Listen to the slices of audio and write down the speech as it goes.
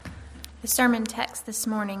The sermon text this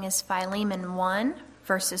morning is Philemon 1,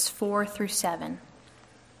 verses 4 through 7.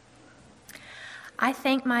 I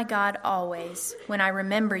thank my God always when I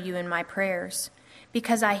remember you in my prayers,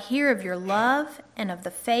 because I hear of your love and of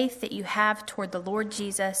the faith that you have toward the Lord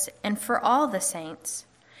Jesus and for all the saints.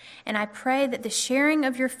 And I pray that the sharing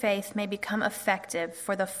of your faith may become effective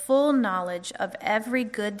for the full knowledge of every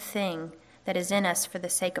good thing that is in us for the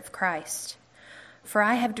sake of Christ. For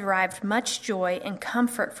I have derived much joy and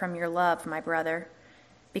comfort from your love, my brother,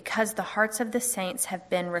 because the hearts of the saints have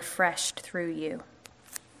been refreshed through you.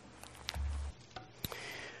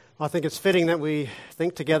 Well, I think it's fitting that we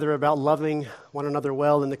think together about loving one another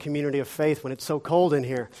well in the community of faith when it's so cold in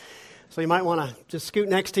here. So you might want to just scoot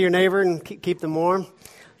next to your neighbor and keep them warm.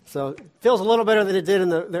 So it feels a little better than it did in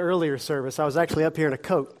the earlier service. I was actually up here in a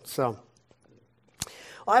coat, so...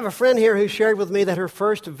 I have a friend here who shared with me that her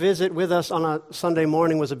first visit with us on a Sunday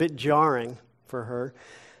morning was a bit jarring for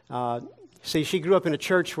her. See, she grew up in a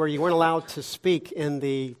church where you weren't allowed to speak in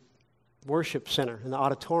the worship center, in the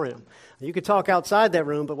auditorium. You could talk outside that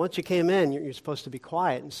room, but once you came in, you're supposed to be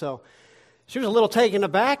quiet. And so she was a little taken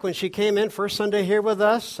aback when she came in first Sunday here with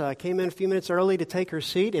us. Came in a few minutes early to take her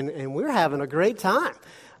seat, and we're having a great time.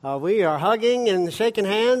 We are hugging and shaking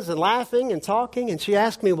hands and laughing and talking, and she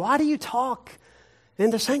asked me, "Why do you talk in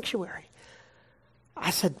the sanctuary?" I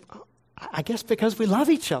said, I guess because we love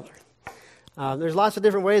each other. There's lots of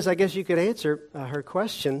different ways I guess you could answer her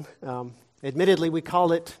question. Admittedly, we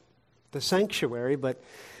call it the sanctuary, but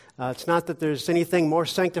it's not that there's anything more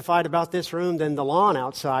sanctified about this room than the lawn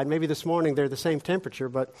outside. Maybe this morning they're the same temperature,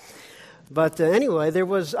 but anyway, there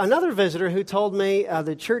was another visitor who told me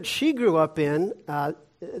the church she grew up in,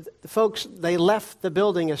 the folks, they left the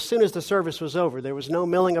building as soon as the service was over. There was no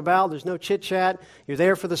milling about. There's no chit-chat. You're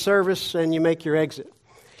there for the service, and you make your exit.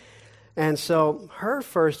 And so her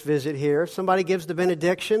first visit here, somebody gives the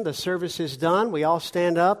benediction. The service is done. We all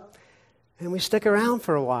stand up, and we stick around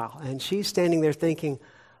for a while. And she's standing there thinking,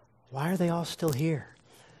 why are they all still here?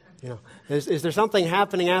 You know, is there something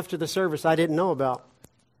happening after the service I didn't know about?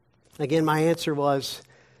 Again, my answer was,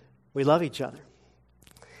 we love each other.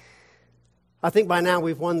 I think by now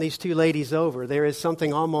we've won these two ladies over. There is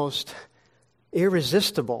something almost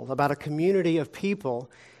irresistible about a community of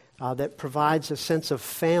people that provides a sense of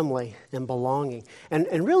family and belonging.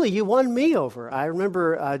 And really, you won me over. I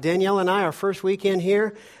remember Danielle and I, our first weekend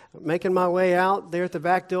here, making my way out there at the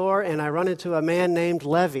back door, and I run into a man named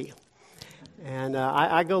Levy. And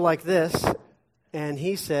I go like this, and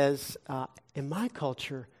he says, in my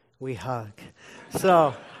culture, we hug.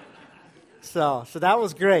 So that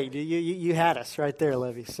was great. You had us right there,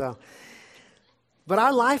 Levy. But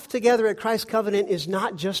our life together at Christ Covenant is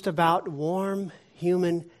not just about warm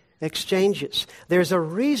human exchanges. There's a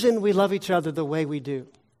reason we love each other the way we do.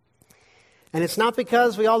 And it's not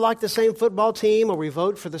because we all like the same football team or we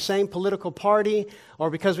vote for the same political party or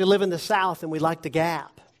because we live in the South and we like the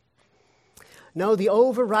Gap. No, the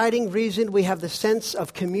overriding reason we have the sense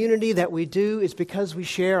of community that we do is because we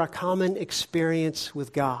share a common experience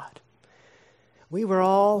with God. We were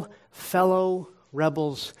all fellow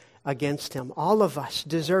rebels against him, all of us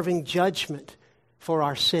deserving judgment for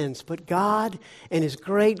our sins. But God, in his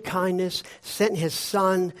great kindness, sent his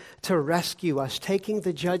Son to rescue us, taking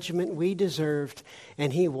the judgment we deserved,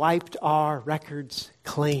 and he wiped our records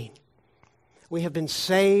clean. We have been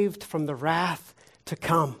saved from the wrath to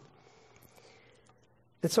come.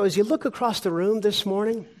 And so as you look across the room this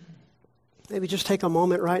morning, maybe just take a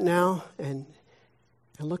moment right now and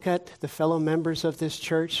look at the fellow members of this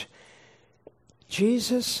church.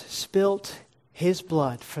 Jesus spilt his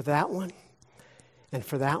blood for that one, and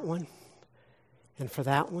for that one, and for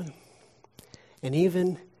that one, and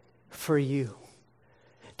even for you.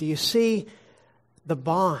 Do you see the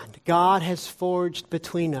bond God has forged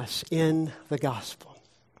between us in the gospel?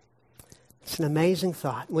 It's an amazing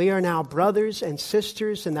thought. We are now brothers and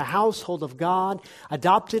sisters in the household of God,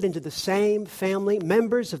 adopted into the same family,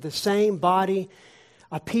 members of the same body,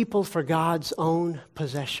 a people for God's own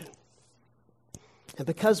possession. And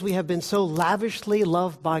because we have been so lavishly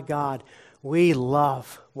loved by God, we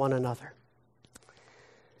love one another.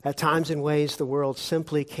 At times in ways the world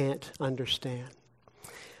simply can't understand.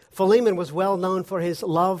 Philemon was well known for his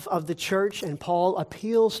love of the church, and Paul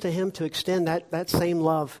appeals to him to extend that same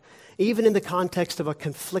love, even in the context of a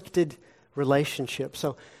conflicted relationship.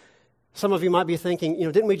 So some of you might be thinking,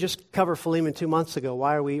 didn't we just cover Philemon 2 months ago?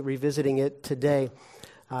 Why are we revisiting it today?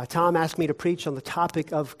 Tom asked me to preach on the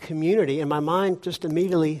topic of community, and my mind just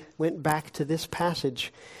immediately went back to this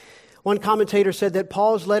passage. One commentator said that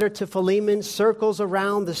Paul's letter to Philemon circles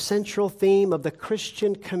around the central theme of the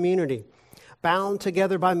Christian community, bound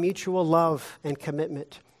together by mutual love and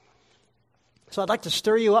commitment. So I'd like to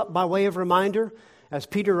stir you up by way of reminder, as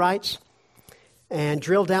Peter writes, and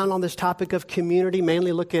drill down on this topic of community,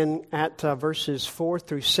 mainly looking at verses 4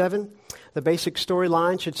 through 7. The basic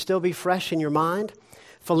storyline should still be fresh in your mind.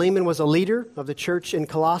 Philemon was a leader of the church in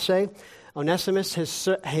Colossae. Onesimus,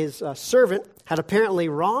 his servant, had apparently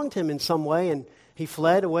wronged him in some way, and he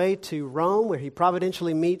fled away to Rome, where he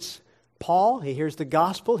providentially meets Paul. He hears the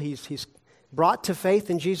gospel. He's brought to faith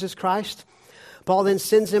in Jesus Christ. Paul then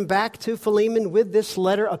sends him back to Philemon with this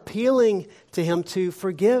letter, appealing to him to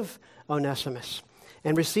forgive Onesimus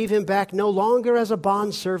and receive him back no longer as a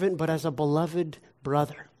bondservant, but as a beloved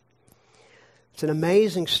brother. It's an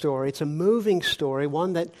amazing story. It's a moving story,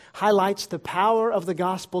 one that highlights the power of the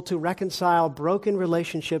gospel to reconcile broken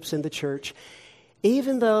relationships in the church,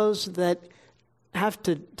 even those that have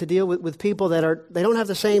to deal with people that they don't have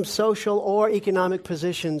the same social or economic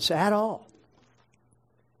positions at all.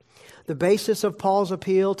 The basis of Paul's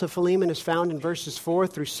appeal to Philemon is found in verses 4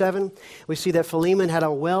 through 7. We see that Philemon had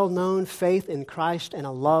a well-known faith in Christ and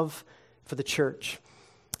a love for the church.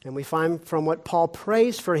 And we find from what Paul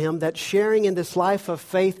prays for him that sharing in this life of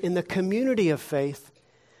faith, in the community of faith,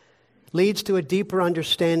 leads to a deeper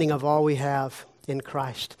understanding of all we have in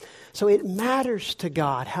Christ. So it matters to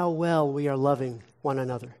God how well we are loving one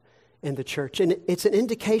another in the church. And it's an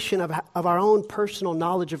indication of our own personal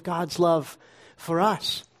knowledge of God's love for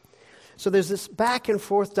us. So there's this back and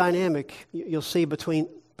forth dynamic you'll see between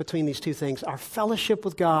these two things, our fellowship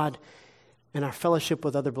with God and our fellowship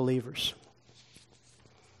with other believers.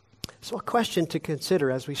 So a question to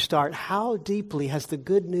consider as we start, how deeply has the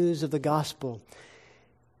good news of the gospel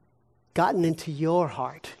gotten into your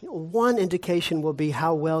heart? One indication will be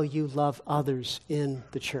how well you love others in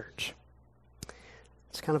the church.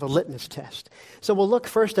 It's kind of a litmus test. So we'll look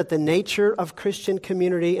first at the nature of Christian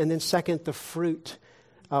community, and then second, the fruit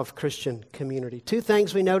of Christian community. Two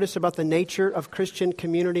things we notice about the nature of Christian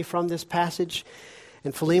community from this passage.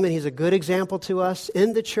 And Philemon, he's a good example to us.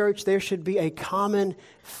 In the church, there should be a common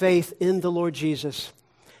faith in the Lord Jesus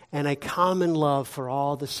and a common love for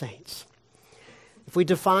all the saints. If we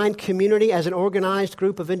define community as an organized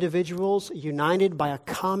group of individuals united by a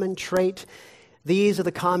common trait, these are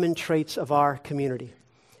the common traits of our community.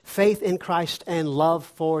 Faith in Christ and love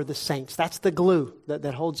for the saints. That's the glue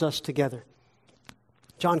that holds us together.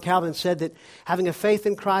 John Calvin said that having a faith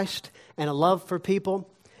in Christ and a love for people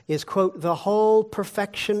is, quote, the whole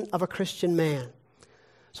perfection of a Christian man.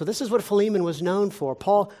 So this is what Philemon was known for.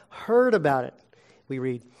 Paul heard about it, we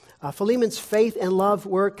read. Philemon's faith and love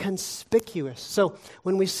were conspicuous. So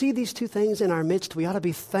when we see these two things in our midst, we ought to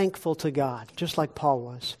be thankful to God, just like Paul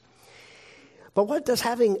was. But what does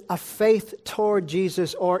having a faith toward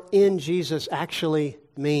Jesus or in Jesus actually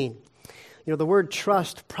mean? You know, the word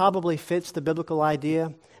trust probably fits the biblical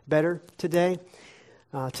idea better today.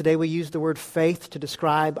 Today we use the word faith to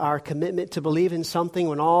describe our commitment to believe in something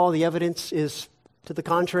when all the evidence is to the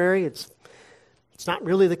contrary. It's not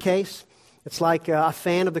really the case. It's like a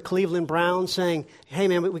fan of the Cleveland Browns saying, hey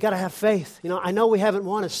man, we got to have faith. You know, I know we haven't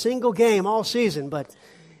won a single game all season, but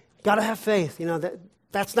got to have faith. You know,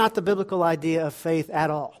 that's not the biblical idea of faith at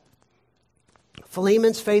all.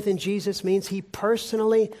 Philemon's faith in Jesus means he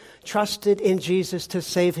personally trusted in Jesus to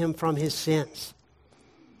save him from his sins.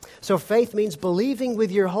 So faith means believing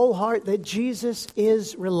with your whole heart that Jesus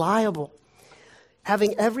is reliable,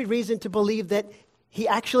 having every reason to believe that he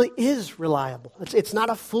actually is reliable. It's not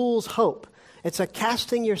a fool's hope. It's a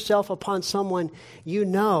casting yourself upon someone you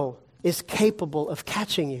know is capable of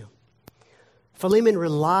catching you. Philemon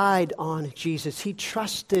relied on Jesus. He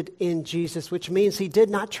trusted in Jesus, which means he did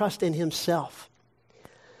not trust in himself.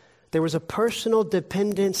 There was a personal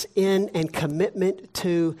dependence in and commitment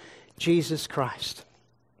to Jesus Christ.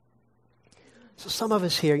 So some of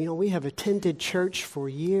us here, you know, we have attended church for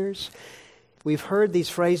years. We've heard these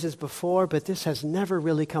phrases before, but this has never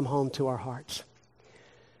really come home to our hearts.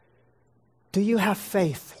 Do you have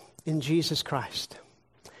faith in Jesus Christ?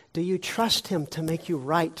 Do you trust him to make you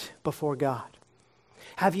right before God?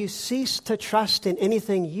 Have you ceased to trust in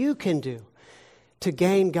anything you can do to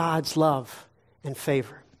gain God's love and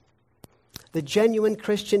favor? The genuine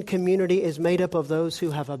Christian community is made up of those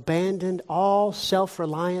who have abandoned all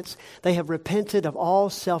self-reliance. They have repented of all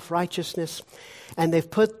self-righteousness, and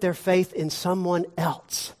they've put their faith in someone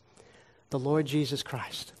else, the Lord Jesus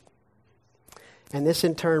Christ. And this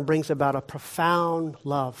in turn brings about a profound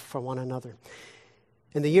love for one another.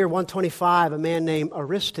 In the year 125, a man named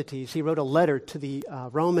Aristides, he wrote a letter to the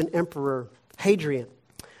Roman Emperor Hadrian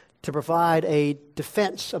to provide a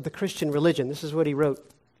defense of the Christian religion. This is what he wrote.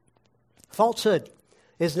 Falsehood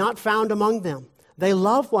is not found among them. They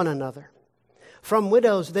love one another. From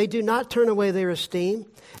widows they do not turn away their esteem,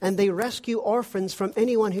 and they rescue orphans from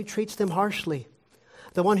anyone who treats them harshly.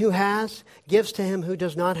 The one who has gives to him who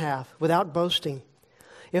does not have, without boasting.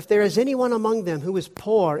 If there is anyone among them who is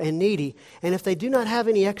poor and needy, and if they do not have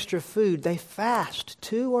any extra food, they fast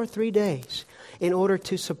 2 or 3 days in order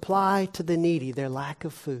to supply to the needy their lack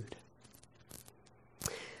of food.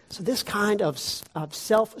 So this kind of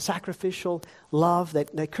self-sacrificial love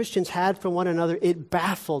that Christians had for one another, it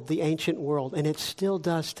baffled the ancient world, and it still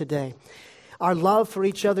does today. Our love for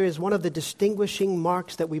each other is one of the distinguishing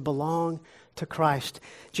marks that we belong to Christ.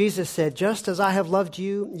 Jesus said, "Just as I have loved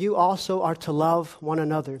you, you also are to love one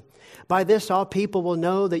another. By this all people will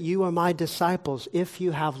know that you are my disciples, if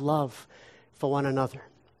you have love for one another."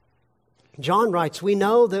 John writes, "We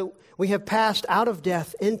know that we have passed out of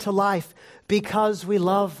death into life because we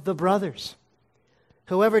love the brothers.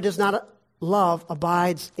 Whoever does not love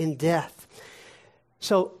abides in death."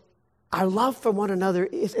 So our love for one another,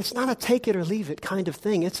 it's not a take it or leave it kind of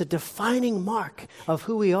thing. It's a defining mark of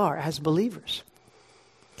who we are as believers.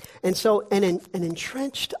 And so an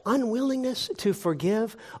entrenched unwillingness to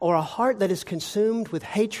forgive, or a heart that is consumed with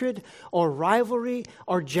hatred or rivalry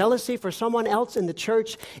or jealousy for someone else in the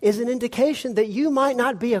church, is an indication that you might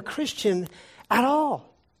not be a Christian at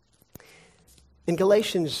all. In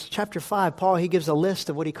Galatians chapter 5, Paul, he gives a list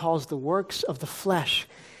of what he calls the works of the flesh.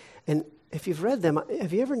 And if you've read them,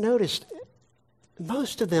 have you ever noticed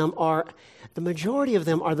the majority of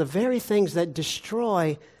them are the very things that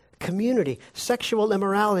destroy community: sexual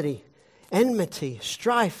immorality, enmity,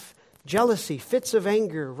 strife, jealousy, fits of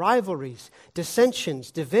anger, rivalries,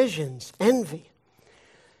 dissensions, divisions, envy.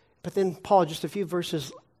 But then Paul, just a few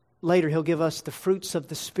verses later, he'll give us the fruits of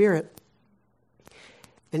the Spirit.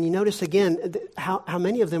 And you notice again how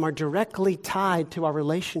many of them are directly tied to our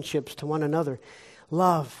relationships to one another: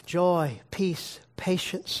 love, joy, peace,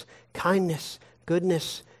 patience, kindness,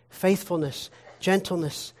 goodness, faithfulness,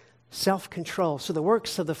 gentleness, self-control. So the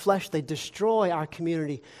works of the flesh, they destroy our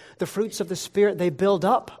community. The fruits of the Spirit, they build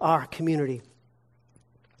up our community.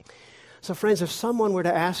 So friends, if someone were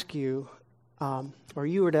to ask you, or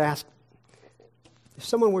you were to ask, if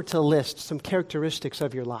someone were to list some characteristics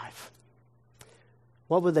of your life,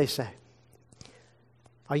 what would they say?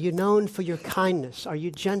 Are you known for your kindness? Are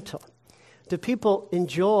you gentle? Do people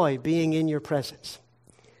enjoy being in your presence?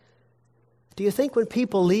 Do you think when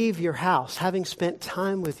people leave your house, having spent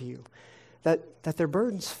time with you, that their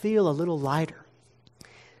burdens feel a little lighter?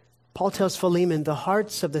 Paul tells Philemon, the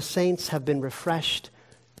hearts of the saints have been refreshed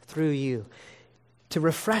through you. To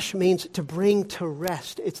refresh means to bring to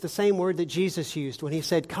rest. It's the same word that Jesus used when he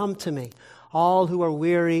said, "Come to me, all who are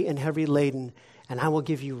weary and heavy laden, and I will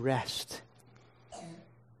give you rest."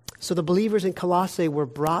 So the believers in Colossae were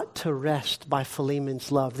brought to rest by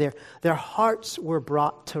Philemon's love. Their hearts were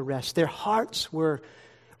brought to rest. Their hearts were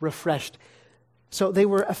refreshed. So they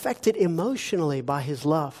were affected emotionally by his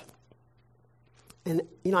love. And,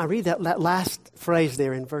 I read that last phrase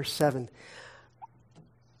there in verse 7.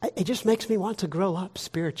 It just makes me want to grow up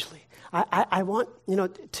spiritually. I want,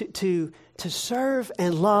 to serve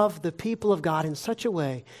and love the people of God in such a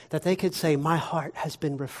way that they could say, "My heart has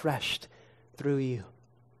been refreshed through you."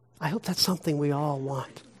 I hope that's something we all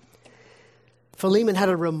want. Philemon had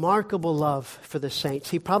a remarkable love for the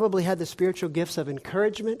saints. He probably had the spiritual gifts of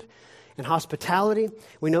encouragement and hospitality.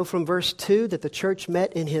 We know from verse 2 that the church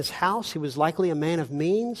met in his house. He was likely a man of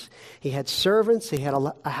means. He had servants. He had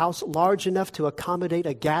a house large enough to accommodate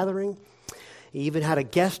a gathering. He even had a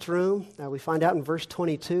guest room. We find out in verse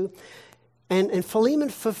 22. And Philemon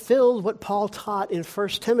fulfilled what Paul taught in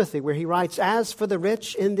 1 Timothy, where he writes, "As for the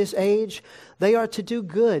rich in this age, they are to do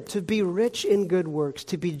good, to be rich in good works,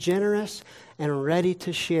 to be generous and ready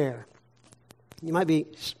to share." You might be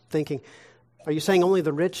thinking, are you saying only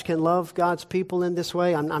the rich can love God's people in this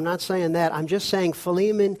way? I'm not saying that. I'm just saying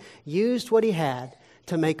Philemon used what he had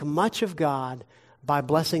to make much of God by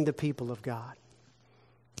blessing the people of God.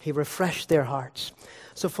 He refreshed their hearts.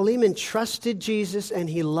 So Philemon trusted Jesus and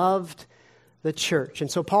he loved the church.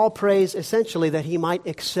 And so Paul prays essentially that he might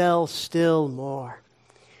excel still more.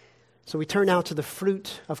 So we turn now to the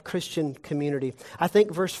fruit of Christian community. I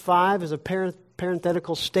think verse 5 is a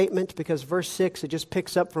parenthetical statement because verse 6, it just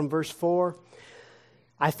picks up from verse 4.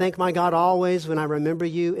 "I thank my God always when I remember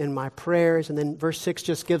you in my prayers." And then verse 6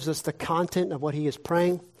 just gives us the content of what he is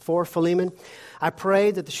praying for Philemon. "I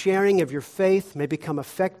pray that the sharing of your faith may become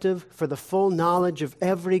effective for the full knowledge of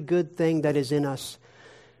every good thing that is in us,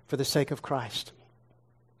 for the sake of Christ."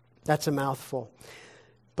 That's a mouthful.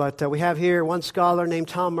 But we have here one scholar named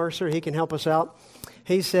Tom Mercer. He can help us out.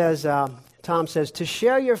 He says, Tom says, "To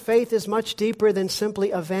share your faith is much deeper than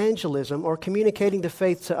simply evangelism or communicating the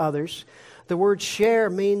faith to others. The word share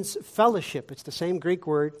means fellowship. It's the same Greek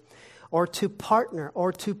word, or to partner,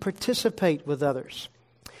 or to participate with others.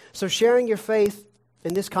 So sharing your faith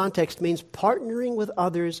in this context means partnering with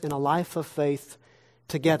others in a life of faith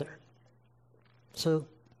together. So,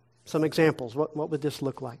 some examples. What would this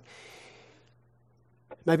look like?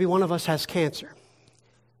 Maybe one of us has cancer.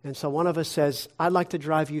 And so one of us says, I'd like to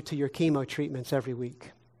drive you to your chemo treatments every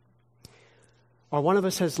week. Or one of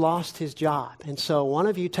us has lost his job. And so one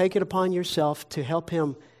of you take it upon yourself to help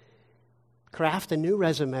him craft a new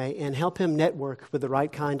resume and help him network with the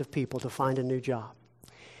right kind of people to find a new job.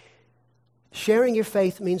 Sharing your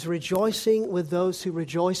faith means rejoicing with those who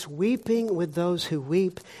rejoice, weeping with those who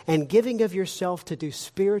weep, and giving of yourself to do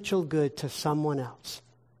spiritual good to someone else.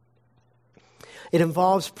 It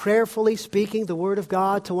involves prayerfully speaking the Word of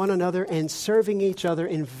God to one another and serving each other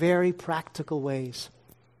in very practical ways.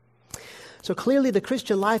 So clearly the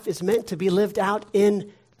Christian life is meant to be lived out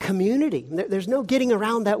in community. There's no getting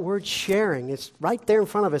around that word sharing. It's right there in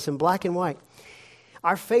front of us in black and white.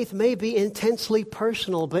 Our faith may be intensely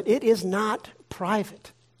personal, but it is not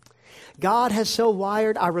private. God has so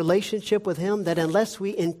wired our relationship with Him that unless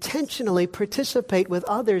we intentionally participate with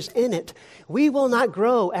others in it, we will not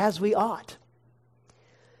grow as we ought.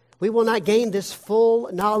 We will not gain this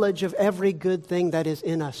full knowledge of every good thing that is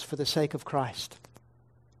in us for the sake of Christ.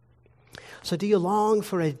 So do you long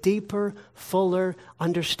for a deeper, fuller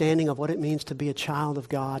understanding of what it means to be a child of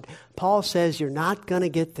God? Paul says you're not going to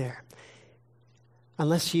get there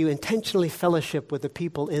unless you intentionally fellowship with the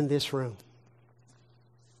people in this room.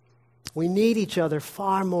 We need each other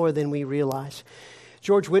far more than we realize.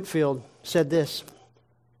 George Whitefield said this,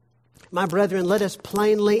 "My brethren, let us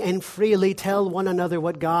plainly and freely tell one another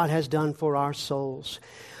what God has done for our souls.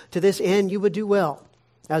 To this end you would do well,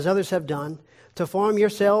 as others have done, to form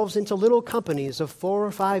yourselves into little companies of 4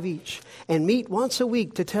 or 5 each, and meet once a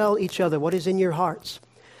week to tell each other what is in your hearts,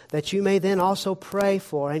 that you may then also pray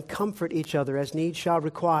for and comfort each other as need shall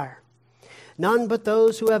require. None but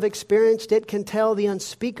those who have experienced it can tell the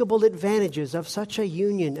unspeakable advantages of such a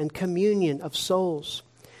union and communion of souls.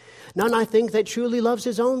 None, I think, that truly loves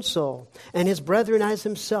his own soul and his brethren as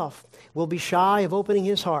himself will be shy of opening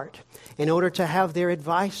his heart in order to have their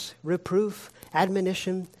advice, reproof,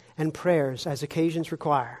 admonition, and prayers as occasions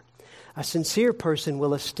require. A sincere person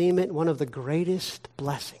will esteem it one of the greatest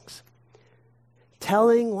blessings."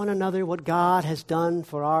 Telling one another what God has done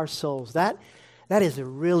for our souls. That is a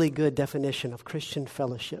really good definition of Christian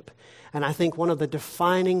fellowship. And I think one of the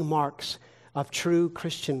defining marks of true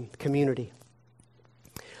Christian community.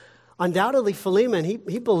 Undoubtedly, Philemon,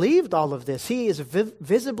 he believed all of this. He is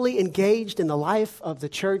visibly engaged in the life of the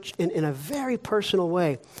church in a very personal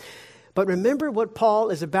way. But remember what Paul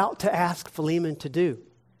is about to ask Philemon to do.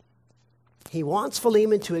 He wants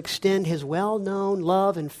Philemon to extend his well-known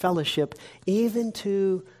love and fellowship even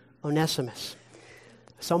to Onesimus,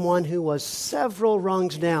 someone who was several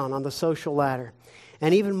rungs down on the social ladder,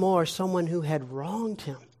 and even more, someone who had wronged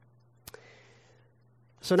him.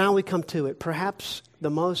 So now we come to it, perhaps the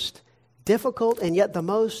most difficult and yet the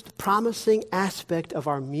most promising aspect of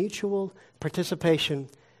our mutual participation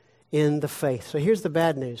in the faith. So here's the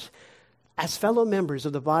bad news. As fellow members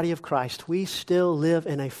of the body of Christ, we still live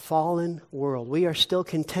in a fallen world. We are still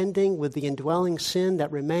contending with the indwelling sin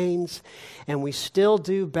that remains, and we still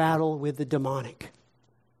do battle with the demonic.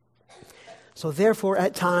 So therefore,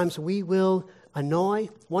 at times, we will annoy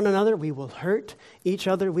one another, we will hurt each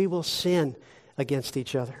other, we will sin against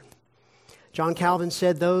each other. John Calvin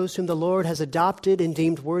said, "Those whom the Lord has adopted and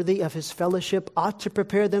deemed worthy of his fellowship ought to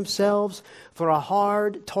prepare themselves for a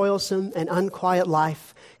hard, toilsome, and unquiet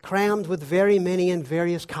life, crammed with very many and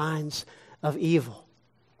various kinds of evil."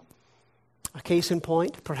 A case in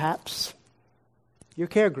point, perhaps, your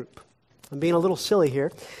care group. I'm being a little silly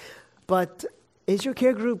here, but is your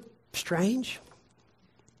care group strange?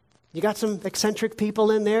 You got some eccentric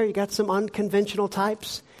people in there? You got some unconventional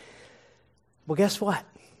types? Well, guess what?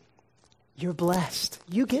 You're blessed.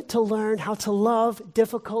 You get to learn how to love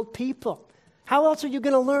difficult people. How else are you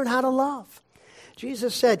going to learn how to love?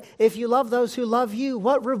 Jesus said, if you love those who love you,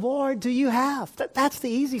 what reward do you have? That's the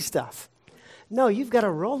easy stuff. No, you've got to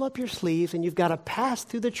roll up your sleeves and you've got to pass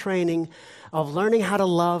through the training of learning how to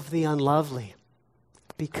love the unlovely.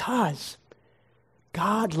 Because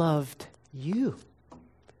God loved you.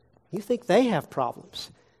 You think they have problems.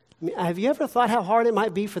 I mean, have you ever thought how hard it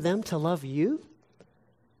might be for them to love you?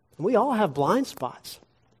 We all have blind spots.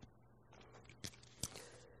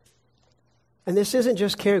 And this isn't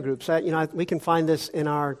just care groups. We can find this in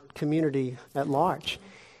our community at large.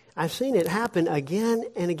 I've seen it happen again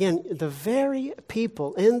and again. The very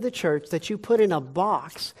people in the church that you put in a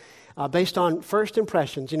box based on first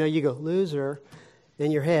impressions. You go, loser,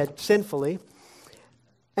 in your head, sinfully.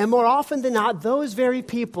 And more often than not, those very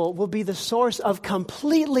people will be the source of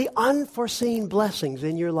completely unforeseen blessings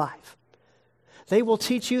in your life. They will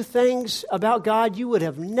teach you things about God you would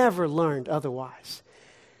have never learned otherwise.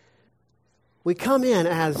 We come in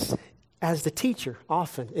as the teacher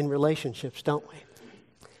often in relationships, don't we?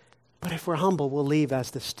 But if we're humble, we'll leave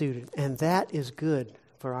as the student, and that is good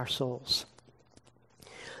for our souls.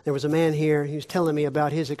 There was a man here who was telling me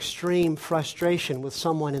about his extreme frustration with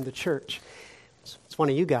someone in the church. It's one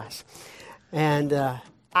of you guys. And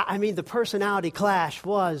the personality clash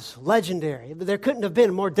was legendary. There couldn't have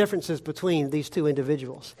been more differences between these two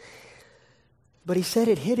individuals. But he said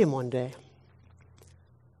it hit him one day.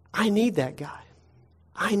 I need that guy.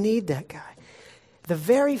 I need that guy. The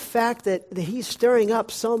very fact that he's stirring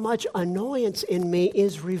up so much annoyance in me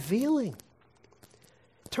is revealing.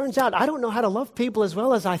 Turns out I don't know how to love people as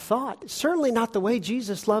well as I thought. Certainly not the way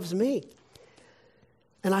Jesus loves me.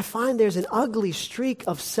 And I find there's an ugly streak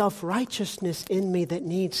of self-righteousness in me that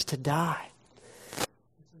needs to die.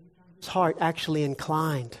 His heart actually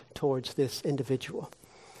inclined towards this individual.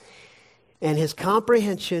 And his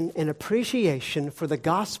comprehension and appreciation for the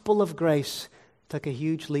gospel of grace took a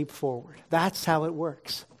huge leap forward. That's how it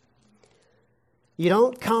works. You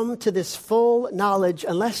don't come to this full knowledge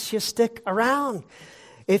unless you stick around.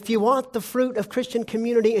 If you want the fruit of Christian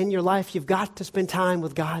community in your life, you've got to spend time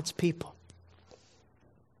with God's people,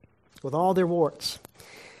 with all their warts.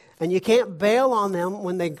 And you can't bail on them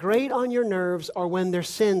when they grate on your nerves or when their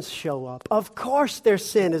sins show up. Of course their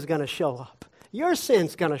sin is going to show up. Your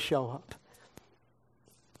sin's going to show up.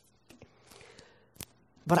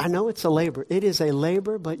 But I know it's a labor. It is a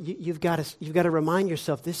labor, but you've got to remind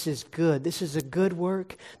yourself, this is good. This is a good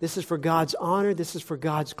work. This is for God's honor. This is for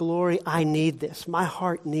God's glory. I need this. My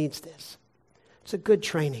heart needs this. It's a good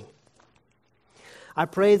training. I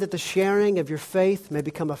pray that the sharing of your faith may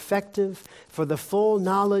become effective for the full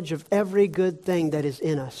knowledge of every good thing that is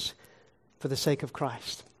in us for the sake of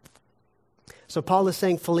Christ. So Paul is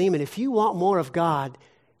saying, Philemon, if you want more of God,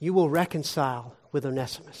 you will reconcile with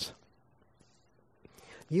Onesimus.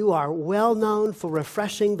 You are well known for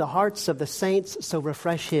refreshing the hearts of the saints, so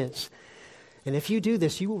refresh his. And if you do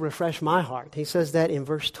this, you will refresh my heart. He says that in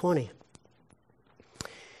verse 20.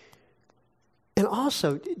 And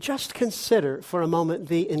also, just consider for a moment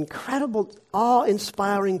the incredible,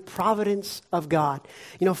 awe-inspiring providence of God.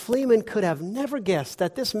 Philemon could have never guessed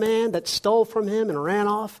that this man that stole from him and ran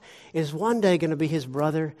off is one day going to be his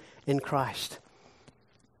brother in Christ.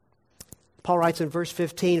 Paul writes in verse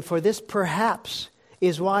 15, for this perhaps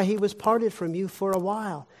is why he was parted from you for a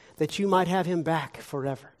while, that you might have him back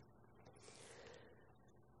forever.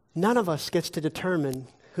 None of us gets to determine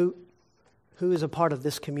who is a part of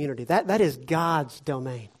this community. That is God's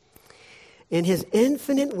domain. In his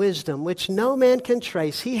infinite wisdom, which no man can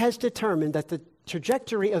trace, he has determined that the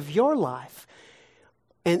trajectory of your life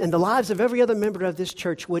and the lives of every other member of this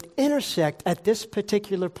church would intersect at this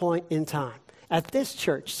particular point in time. At this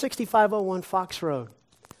church, 6501 Fox Road.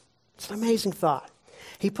 It's an amazing thought.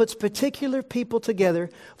 He puts particular people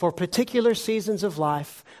together for particular seasons of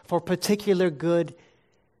life, for particular good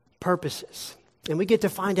purposes. And we get to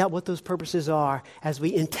find out what those purposes are as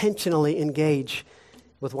we intentionally engage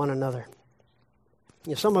with one another.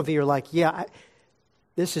 Some of you are like,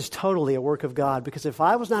 this is totally a work of God, because if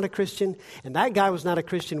I was not a Christian and that guy was not a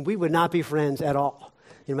Christian, we would not be friends at all.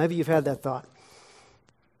 Maybe you've had that thought.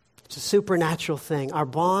 It's a supernatural thing. Our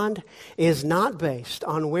bond is not based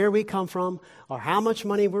on where we come from or how much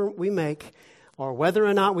money we make or whether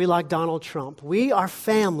or not we like Donald Trump. We are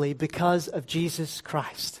family because of Jesus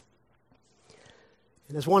Christ.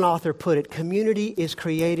 And as one author put it, community is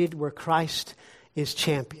created where Christ is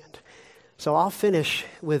championed. So I'll finish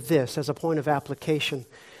with this as a point of application.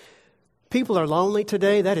 People are lonely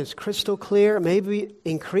today. That is crystal clear, maybe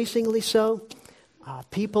increasingly so.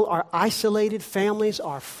 People are isolated. Families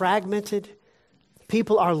are fragmented.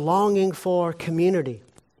 People are longing for community.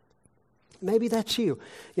 Maybe that's you.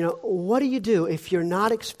 What do you do if you're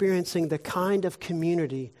not experiencing the kind of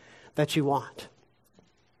community that you want?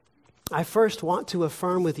 I first want to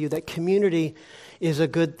affirm with you that community is a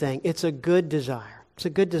good thing. It's a good desire. It's a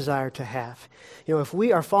good desire to have. If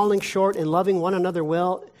we are falling short in loving one another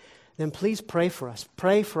well, then please pray for us.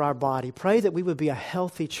 Pray for our body. Pray that we would be a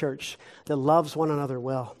healthy church that loves one another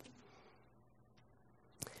well.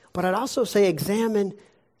 But I'd also say examine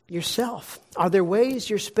yourself. Are there ways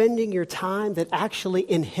you're spending your time that actually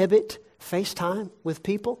inhibit FaceTime with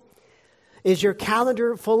people? Is your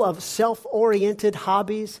calendar full of self-oriented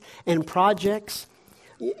hobbies and projects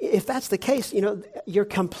if that's the case, your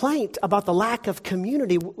complaint about the lack of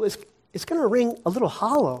community is going to ring a little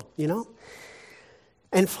hollow,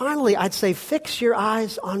 And finally, I'd say fix your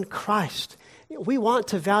eyes on Christ. We want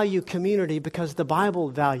to value community because the Bible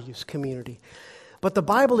values community. But the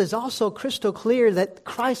Bible is also crystal clear that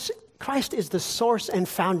Christ is the source and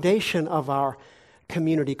foundation of our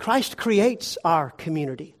community. Christ creates our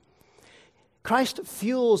community. Christ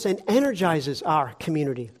fuels and energizes our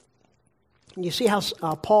community. You see how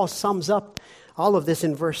Paul sums up all of this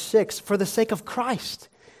in verse 6. For the sake of Christ,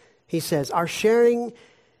 he says, our sharing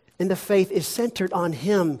in the faith is centered on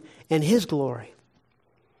Him and His glory.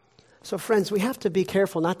 So friends, we have to be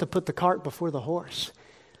careful not to put the cart before the horse.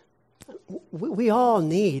 We all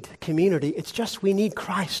need community. It's just we need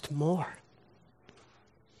Christ more.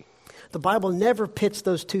 The Bible never pits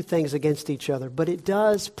those two things against each other, but it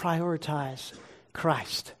does prioritize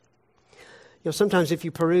Christ. Sometimes if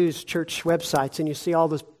you peruse church websites and you see all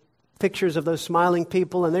those pictures of those smiling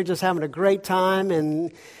people and they're just having a great time,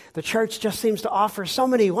 and the church just seems to offer so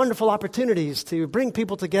many wonderful opportunities to bring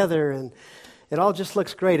people together, and it all just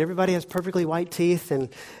looks great. Everybody has perfectly white teeth, and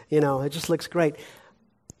it just looks great.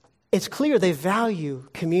 It's clear they value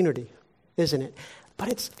community, isn't it?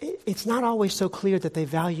 But it's not always so clear that they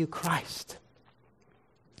value Christ.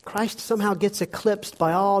 Christ somehow gets eclipsed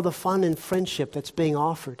by all the fun and friendship that's being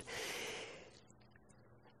offered.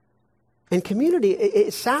 And community,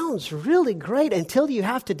 it sounds really great until you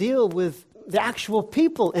have to deal with the actual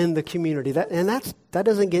people in the community. That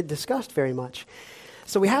doesn't get discussed very much.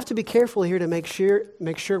 So we have to be careful here to make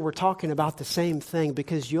sure we're talking about the same thing,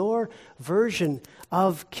 because your version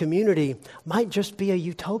of community might just be a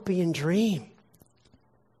utopian dream.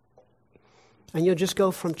 And you'll just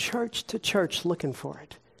go from church to church looking for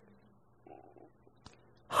it.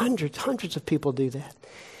 Hundreds of people do that.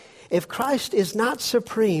 If Christ is not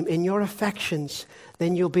supreme in your affections,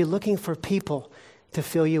 then you'll be looking for people to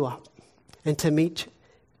fill you up and to meet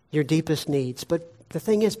your deepest needs. But the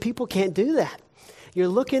thing is, people can't do that. You're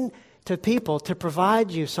looking to people to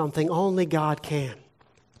provide you something only God can.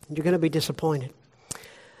 And you're going to be disappointed.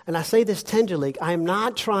 And I say this tenderly. I am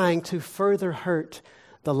not trying to further hurt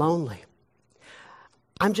the lonely.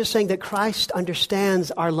 I'm just saying that Christ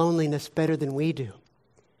understands our loneliness better than we do.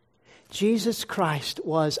 Jesus Christ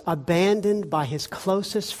was abandoned by His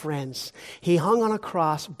closest friends. He hung on a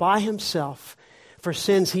cross by Himself for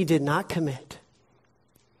sins He did not commit.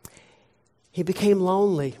 He became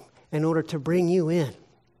lonely in order to bring you in.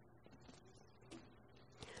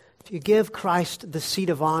 If you give Christ the seat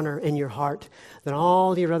of honor in your heart, then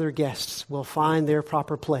all your other guests will find their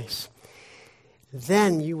proper place.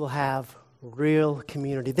 Then you will have real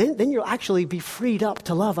community. Then you'll actually be freed up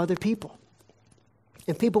to love other people.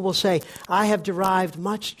 And people will say, I have derived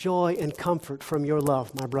much joy and comfort from your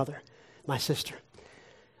love, my brother, my sister.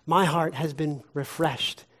 My heart has been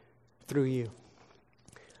refreshed through you.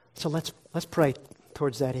 So let's pray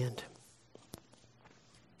towards that end.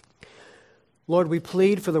 Lord, we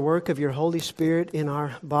plead for the work of your Holy Spirit in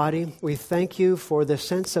our body. We thank you for the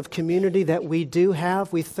sense of community that we do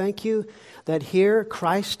have. We thank you that here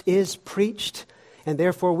Christ is preached, and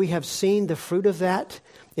therefore we have seen the fruit of that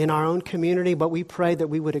in our own community, but we pray that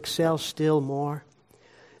we would excel still more,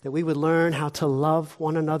 that we would learn how to love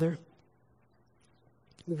one another,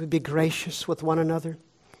 we would be gracious with one another.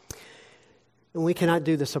 And we cannot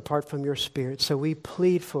do this apart from your Spirit, so we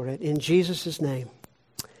plead for it in Jesus' name.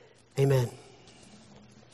 Amen.